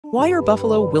Why are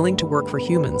buffalo willing to work for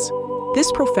humans? This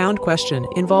profound question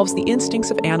involves the instincts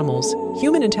of animals,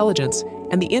 human intelligence,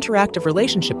 and the interactive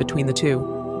relationship between the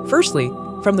two. Firstly,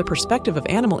 from the perspective of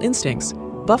animal instincts,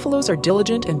 buffaloes are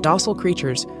diligent and docile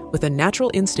creatures with a natural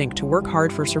instinct to work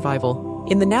hard for survival.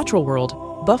 In the natural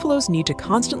world, buffaloes need to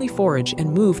constantly forage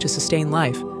and move to sustain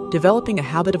life, developing a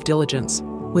habit of diligence.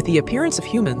 With the appearance of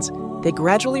humans, they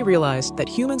gradually realized that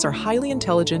humans are highly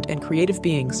intelligent and creative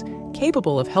beings,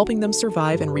 capable of helping them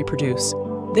survive and reproduce.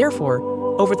 Therefore,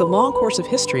 over the long course of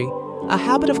history, a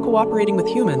habit of cooperating with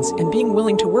humans and being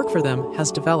willing to work for them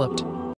has developed.